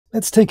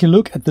Let's take a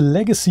look at the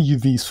Legacy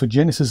UVs for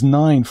Genesis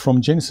 9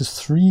 from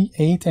Genesis 3,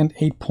 8 and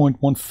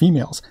 8.1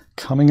 females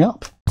coming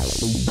up.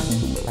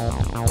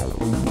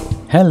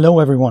 Hello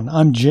everyone,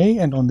 I'm Jay,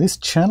 and on this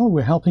channel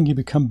we're helping you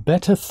become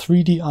better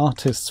 3D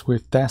artists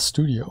with Daz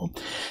Studio.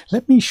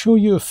 Let me show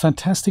you a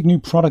fantastic new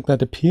product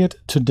that appeared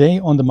today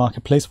on the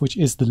marketplace, which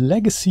is the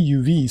Legacy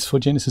UVs for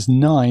Genesis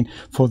 9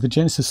 for the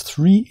Genesis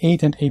 3,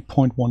 8 and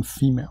 8.1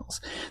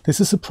 females. This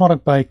is a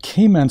product by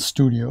Cayman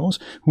Studios,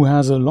 who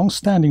has a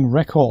long-standing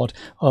record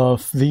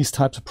of these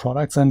types of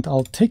products, and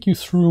I'll take you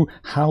through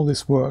how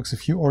this works.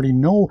 If you already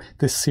know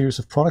this series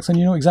of products and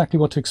you know exactly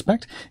what to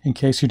expect, in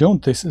case you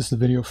don't, this is the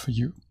video for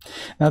you.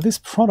 Now, this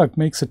product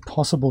makes it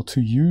possible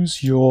to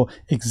use your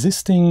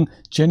existing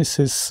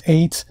Genesis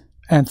 8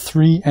 and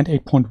 3 and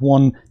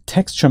 8.1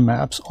 texture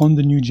maps on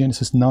the new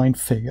Genesis 9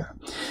 figure.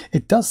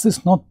 It does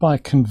this not by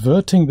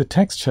converting the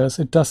textures,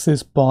 it does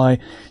this by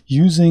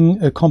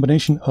using a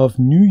combination of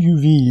new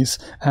UVs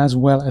as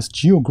well as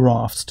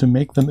geografts to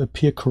make them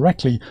appear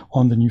correctly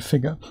on the new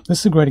figure. This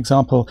is a great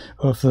example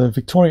of the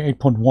Victoria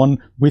 8.1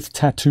 with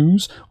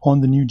tattoos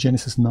on the new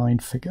Genesis 9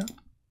 figure.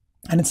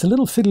 And it's a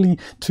little fiddly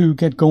to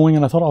get going,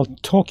 and I thought I'll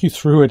talk you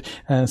through it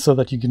so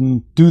that you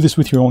can do this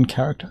with your own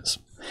characters.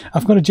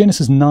 I've got a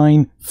Genesis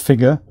 9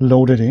 figure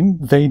loaded in.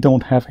 They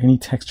don't have any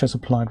textures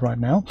applied right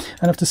now.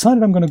 And I've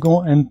decided I'm going to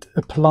go and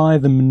apply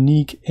the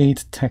Monique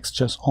 8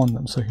 textures on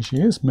them. So here she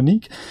is,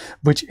 Monique,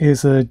 which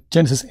is a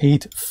Genesis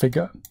 8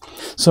 figure.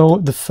 So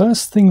the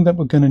first thing that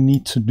we're going to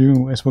need to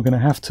do is we're going to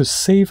have to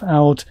save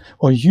out,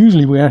 or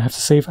usually we have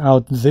to save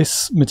out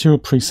this material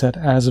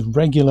preset as a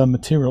regular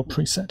material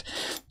preset.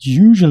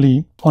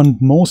 Usually on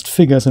most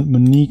figures, and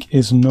Monique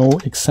is no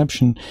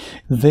exception,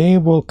 they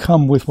will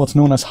come with what's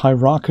known as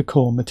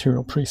hierarchical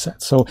material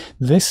presets. So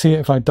this here,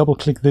 if I double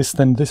click this,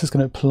 then this is going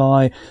to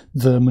apply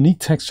the Monique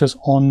textures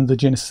on the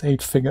Genesis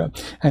 8 figure,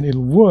 and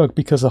it'll work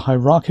because a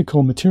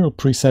hierarchical material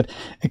preset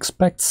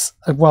expects,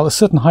 well, a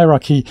certain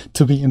hierarchy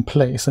to be in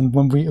place, and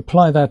when we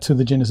apply that to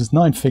the Genesis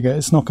 9 figure,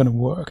 it's not going to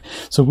work.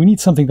 So we need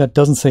something that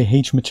doesn't say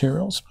H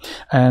materials,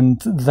 and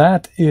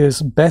that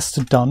is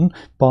best done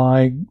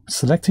by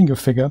selecting your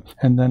figure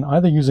and then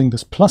either using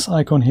this plus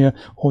icon here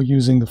or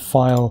using the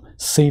file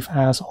save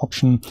as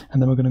option,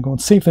 and then we're going to go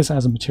and save this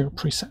as a material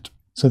preset.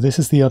 So this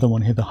is the other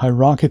one here, the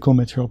hierarchical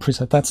material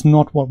preset. That's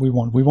not what we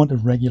want. We want a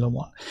regular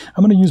one.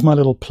 I'm going to use my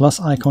little plus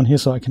icon here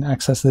so I can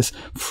access this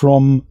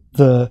from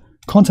the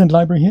content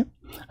library here,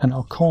 and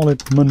I'll call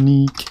it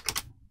Monique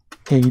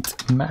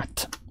 8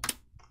 Matte.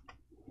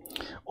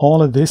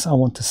 All of this I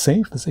want to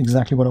save. That's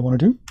exactly what I want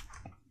to do.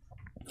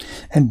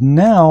 And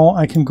now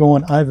I can go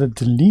and either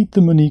delete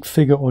the Monique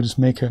figure or just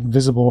make her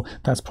invisible.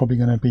 That's probably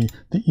going to be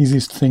the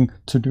easiest thing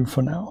to do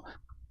for now.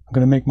 I'm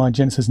going to make my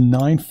Genesis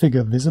 9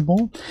 figure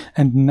visible,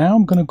 and now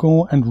I'm going to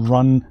go and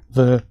run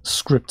the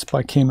script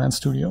by Cayman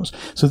Studios.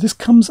 So this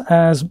comes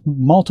as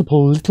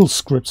multiple little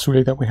scripts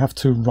really that we have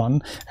to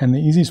run, and the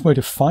easiest way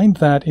to find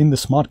that in the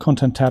Smart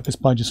Content tab is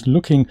by just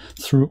looking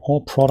through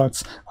all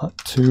products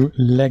to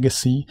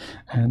Legacy,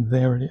 and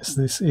there it is.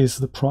 This is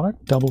the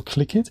product. Double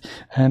click it,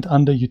 and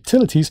under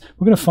Utilities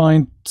we're going to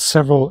find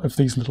several of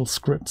these little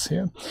scripts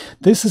here.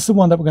 This is the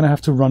one that we're going to have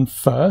to run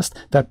first,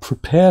 that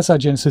prepares our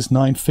Genesis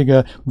 9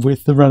 figure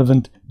with the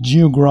relevant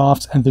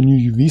geografts and the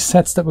new UV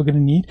sets that we're going to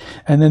need.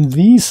 And then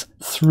these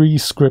three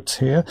scripts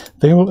here,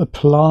 they will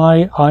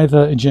apply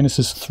either a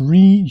Genesis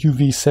 3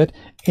 UV set,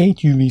 8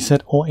 UV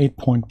set, or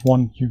 8.1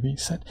 UV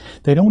set.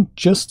 They don't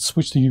just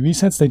switch the UV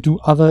sets, they do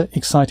other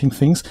exciting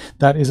things.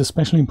 That is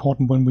especially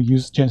important when we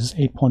use Genesis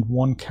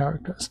 8.1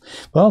 characters.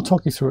 But I'll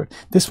talk you through it.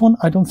 This one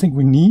I don't think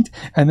we need.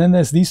 And then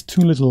there's these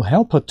two little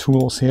helper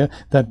tools here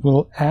that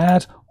will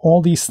add all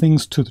these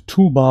things to the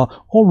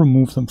toolbar or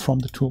remove them from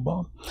the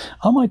toolbar.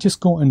 I might just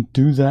go and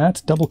do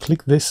that, double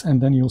click this,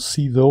 and then you'll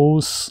see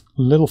those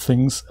little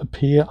things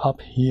appear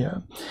up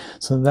here.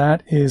 So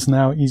that is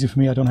now easy for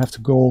me. I don't have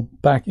to go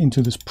back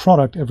into this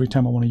product every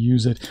time I want to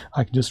use it.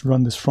 I can just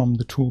run this from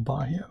the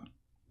toolbar here.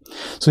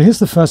 So here's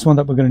the first one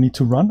that we're going to need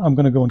to run. I'm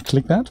going to go and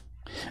click that.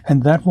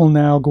 And that will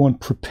now go and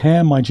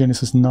prepare my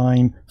Genesis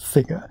 9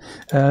 figure.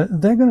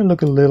 They're going to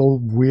look a little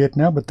weird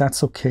now, but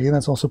that's okay.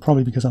 That's also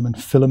probably because I'm in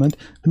filament.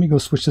 Let me go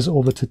switch this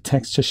over to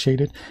texture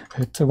shaded.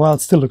 Well,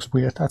 it still looks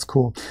weird. That's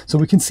cool. So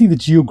we can see the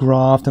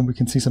geograph, and we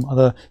can see some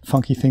other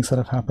funky things that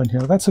have happened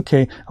here. That's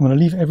okay. I'm going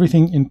to leave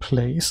everything in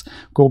place,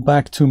 go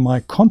back to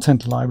my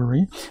content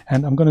library,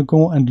 and I'm going to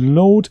go and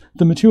load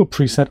the material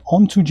preset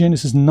onto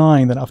Genesis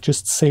 9 that I've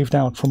just saved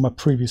out from my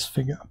previous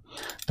figure.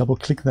 Double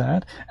click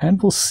that,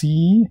 and we'll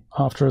see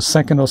after a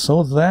second or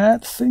so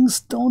that things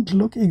don't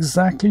look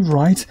exactly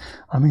right.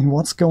 I mean,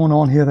 what's going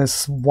on here?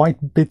 There's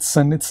white bits,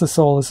 and this is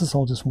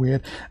all just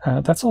weird.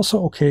 That's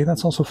also okay.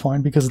 That's also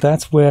fine, because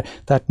that's where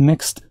that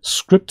next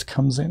script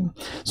comes in.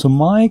 So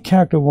my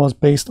character was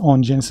based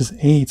on Genesis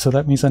 8, so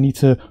that means I need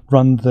to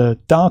run the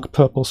dark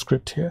purple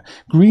script here.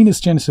 Green is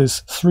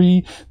Genesis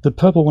 3, the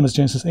purple one is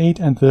Genesis 8,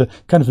 and the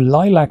kind of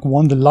lilac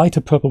one, the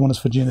lighter purple one, is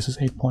for Genesis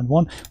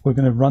 8.1. We're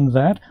going to run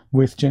that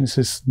with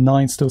Genesis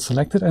 9 still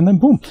selected, and then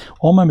boom,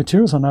 all my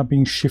materials are now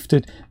being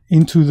shifted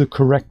into the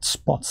correct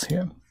spots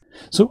here.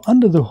 So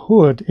under the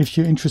hood, if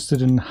you're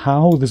interested in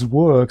how this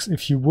works,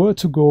 if you were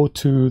to go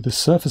to the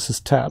Surfaces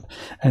tab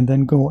and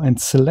then go and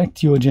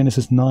select your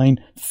Genesis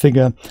 9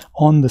 figure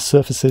on the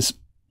surfaces,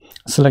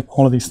 select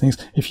all of these things.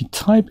 If you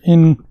type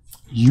in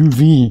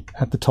UV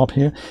at the top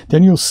here,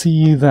 then you'll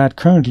see that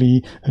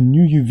currently a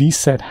new UV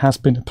set has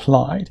been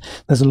applied.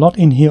 There's a lot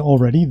in here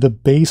already. The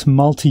base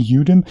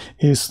multi-UDIM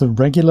is the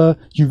regular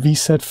UV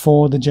set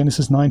for the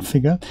Genesis 9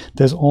 figure.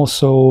 There's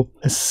also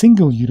a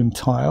single UDIM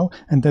tile,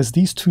 and there's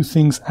these two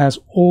things as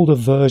older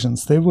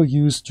versions. They were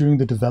used during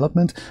the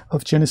development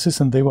of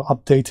Genesis and they were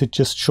updated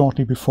just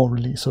shortly before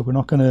release. So we're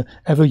not going to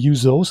ever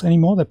use those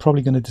anymore. They're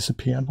probably going to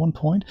disappear at one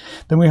point.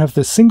 Then we have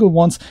the single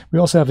ones. We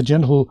also have a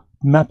gentle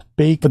map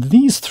bake, but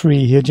these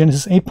three here,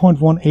 Genesis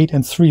 8.1, 8,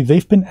 and 3,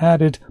 they've been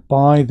added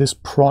by this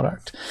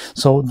product.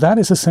 So that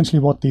is essentially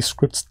what these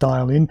scripts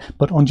dial in.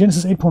 But on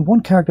Genesis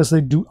 8.1 characters,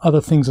 they do other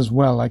things as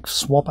well, like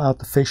swap out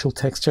the facial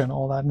texture and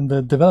all that. And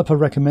the developer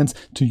recommends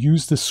to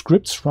use the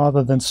scripts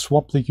rather than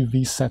swap the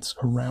UV sets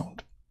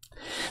around.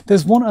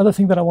 There's one other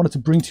thing that I wanted to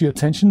bring to your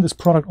attention. This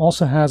product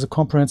also has a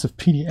comprehensive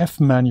PDF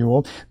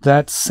manual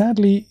that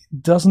sadly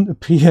doesn't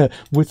appear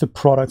with the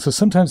product. So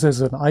sometimes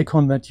there's an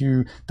icon that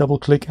you double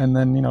click and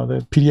then, you know,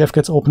 the PDF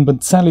gets open,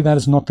 but sadly that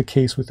is not the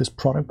case with this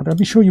product. But I'll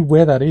be show you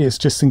where that is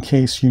just in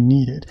case you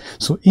need it.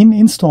 So in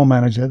Install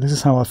Manager, this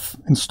is how I've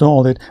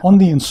installed it. On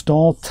the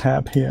Install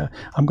tab here,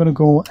 I'm going to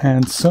go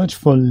and search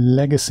for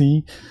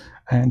Legacy.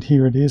 And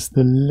here it is,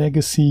 the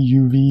Legacy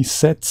UV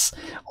sets.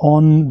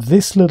 On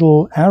this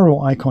little arrow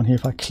icon here,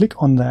 if I click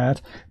on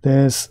that,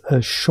 there's a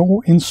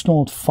Show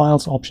Installed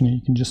Files option here.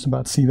 You can just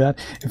about see that.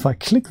 If I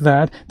click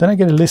that, then I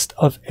get a list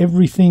of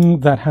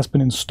everything that has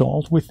been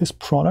installed with this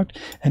product.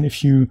 And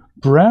if you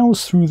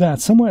browse through that,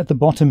 somewhere at the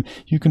bottom,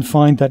 you can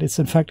find that it's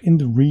in fact in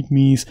the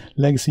README's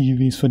Legacy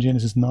UVs for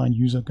Genesis 9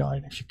 user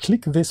guide. If you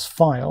click this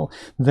file,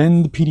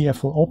 then the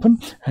PDF will open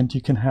and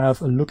you can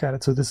have a look at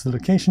it. So this is the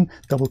location,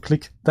 double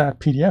click that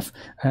PDF,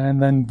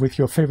 and then with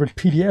your favorite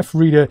PDF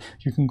reader,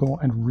 you can go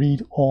and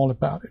read all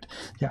about it.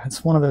 Yeah,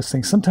 it's one of those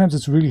things. Sometimes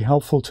it's really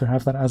helpful to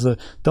have that as a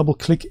double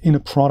click in a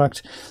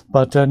product,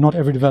 but not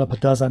every developer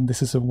does that. And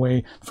this is a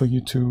way for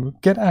you to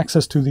get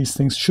access to these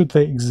things should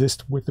they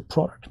exist with the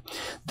product.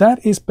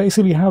 That is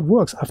basically how it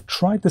works. I've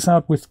tried this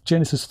out with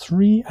Genesis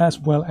 3 as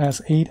well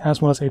as 8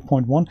 as well as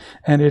 8.1,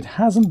 and it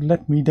hasn't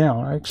let me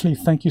down. Actually,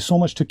 thank you so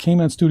much to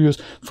Cayman Studios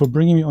for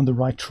bringing me on the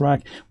right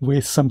track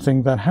with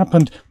something that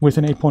happened with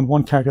an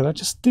 8.1 character that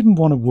just didn't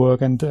want to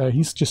work, and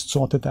he's just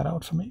sorted that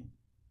out for me.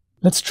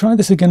 Let's try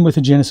this again with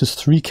a Genesis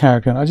 3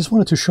 character, and I just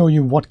wanted to show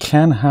you what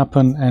can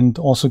happen and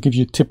also give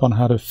you a tip on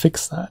how to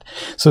fix that.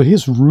 So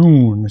here's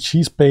Rune.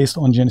 She's based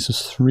on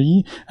Genesis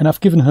 3, and I've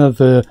given her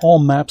the All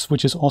Maps,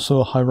 which is also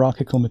a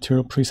hierarchical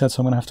material preset,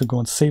 so I'm going to have to go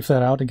and save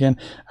that out again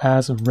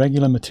as a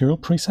regular material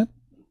preset.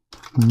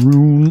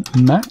 Rune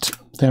Matte.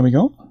 There we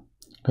go.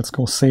 Let's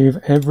go save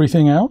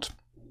everything out.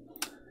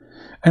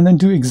 And then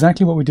do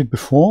exactly what we did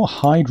before,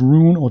 hide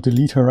Rune or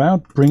delete her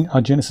out, bring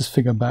our Genesis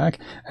figure back,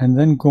 and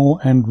then go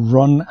and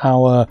run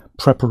our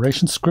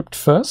preparation script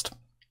first.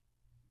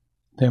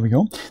 There we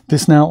go.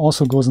 This now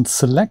also goes and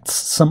selects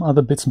some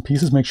other bits and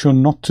pieces. Make sure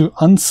not to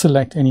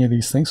unselect any of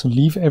these things. So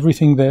leave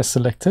everything there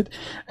selected,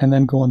 and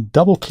then go and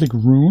double click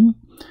Rune.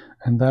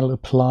 And that'll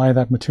apply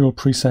that material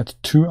preset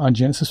to our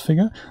Genesis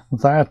figure.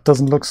 That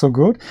doesn't look so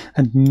good.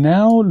 And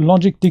now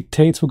logic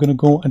dictates we're going to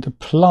go and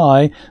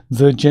apply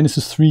the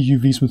Genesis 3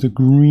 UVs with a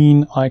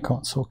green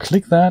icon. So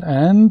click that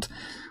and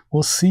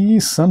we'll see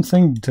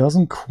something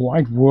doesn't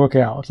quite work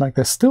out. Like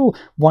there's still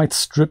white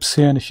strips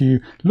here, and if you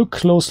look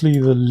closely,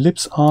 the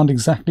lips aren't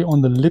exactly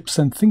on the lips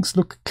and things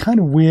look kind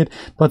of weird,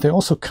 but they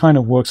also kind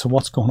of work. So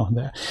what's going on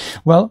there?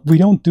 Well, we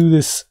don't do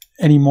this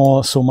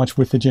anymore so much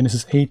with the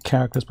Genesis 8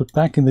 characters, but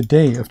back in the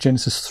day of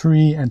Genesis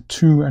 3 and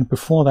 2 and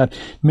before that,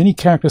 many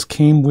characters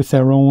came with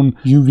their own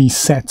UV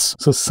sets.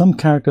 So some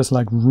characters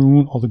like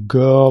Rune or the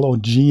girl or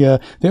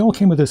Gia, they all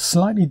came with a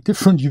slightly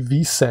different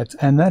UV set,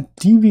 and that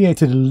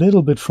deviated a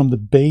little bit from the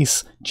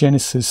base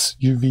Genesis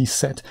UV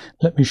set.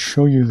 Let me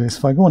show you this.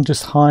 If I go and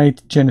just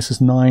hide Genesis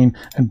 9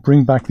 and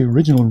bring back the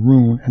original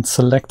Rune and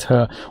select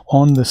her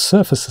on the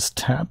Surfaces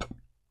tab,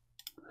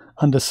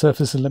 under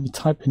Surfaces, let me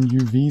type in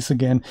UVs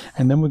again,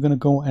 and then we're going to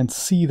go and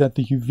see that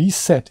the UV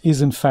set is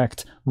in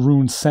fact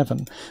Rune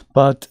 7.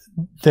 But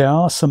there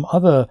are some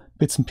other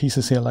bits and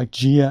pieces here like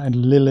Gia and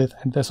Lilith,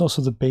 and there's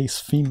also the base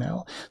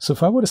female. So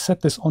if I were to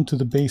set this onto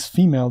the base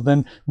female,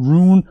 then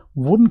Rune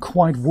wouldn't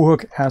quite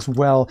work as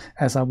well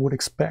as I would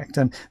expect.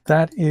 And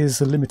that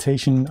is a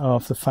limitation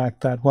of the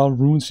fact that, well,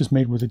 Rune's just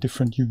made with a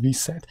different UV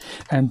set.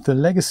 And the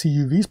Legacy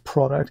UVs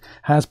product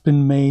has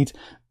been made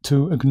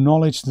to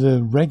acknowledge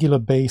the regular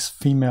base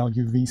female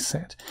UV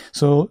set.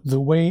 So the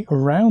way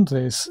around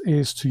this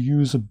is to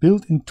use a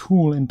built-in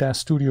tool in Daz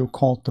Studio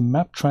called the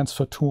map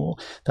transfer tool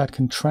that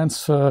can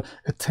transfer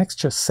a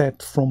texture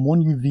set from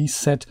one UV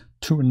set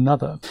to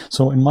another.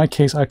 So in my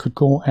case, I could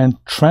go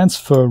and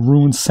transfer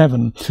Rune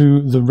 7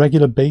 to the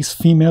regular base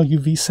female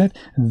UV set,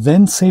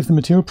 then save the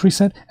material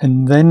preset,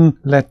 and then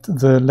let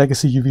the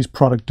Legacy UVs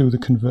product do the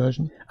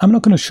conversion. I'm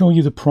not going to show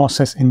you the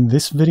process in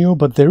this video,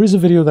 but there is a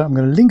video that I'm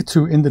going to link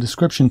to in the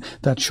description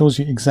that shows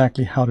you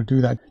exactly how to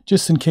do that.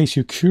 Just in case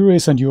you're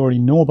curious and you already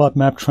know about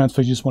map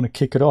transfer, you just want to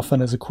kick it off.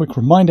 And as a quick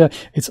reminder,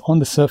 it's on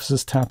the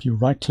Surfaces tab. You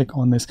right click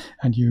on this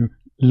and you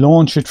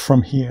launch it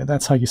from here.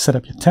 That's how you set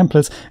up your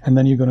templates, and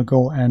then you're going to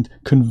go and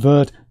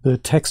convert the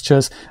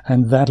textures,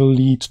 and that'll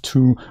lead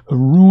to a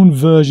Rune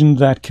version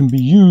that can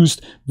be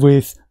used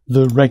with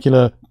the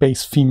regular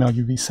base female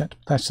UV set.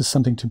 That's just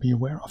something to be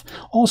aware of.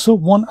 Also,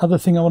 one other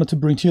thing I wanted to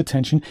bring to your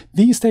attention,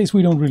 these days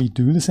we don't really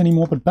do this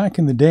anymore, but back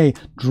in the day,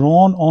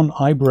 drawn on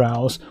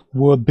eyebrows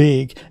were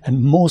big,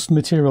 and most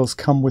materials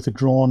come with a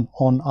drawn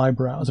on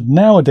eyebrows.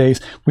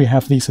 Nowadays, we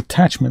have these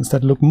attachments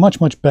that look much,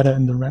 much better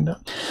in the render.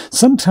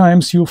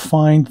 Sometimes you'll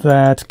find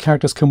that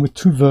characters come with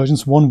two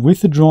versions, one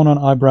with the drawn on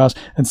eyebrows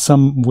and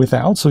some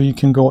without, so you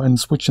can go and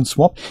switch and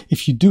swap.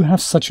 If you do have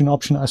such an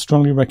option, I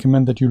strongly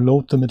recommend that you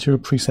load the material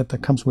preset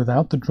that comes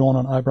without the drawn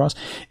on eyebrows.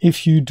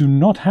 If you do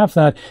not have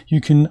that,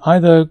 you can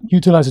either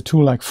utilize a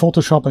tool like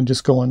Photoshop and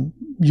just go and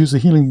use the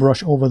healing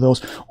brush over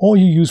those, or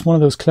you use one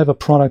of those clever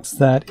products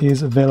that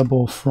is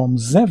available from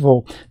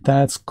Zevo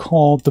that's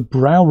called the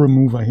Brow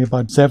Remover here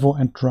by Zevo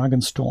and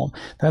Dragonstorm.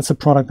 That's a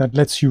product that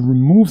lets you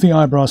remove the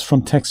eyebrows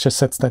from texture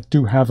sets that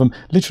do have them,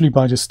 literally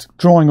by just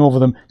drawing over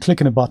them,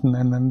 clicking a button,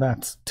 and then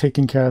that's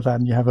taking care of that,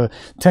 and you have a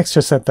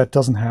texture set that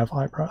doesn't have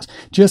eyebrows.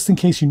 Just in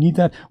case you need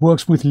that,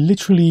 works with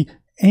literally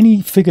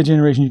any figure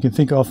generation you can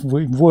think of.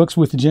 It works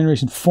with the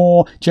Generation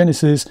 4,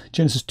 Genesis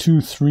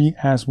 2, 3,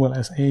 as well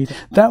as 8.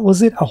 That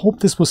was it. I hope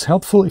this was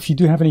helpful. If you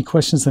do have any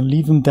questions, then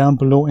leave them down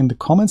below in the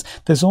comments.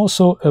 There's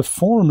also a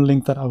forum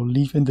link that I will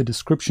leave in the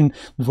description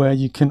where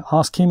you can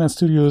ask Cayman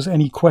Studios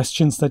any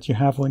questions that you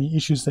have or any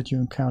issues that you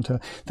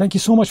encounter. Thank you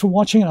so much for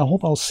watching, and I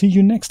hope I'll see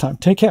you next time.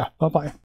 Take care. Bye-bye.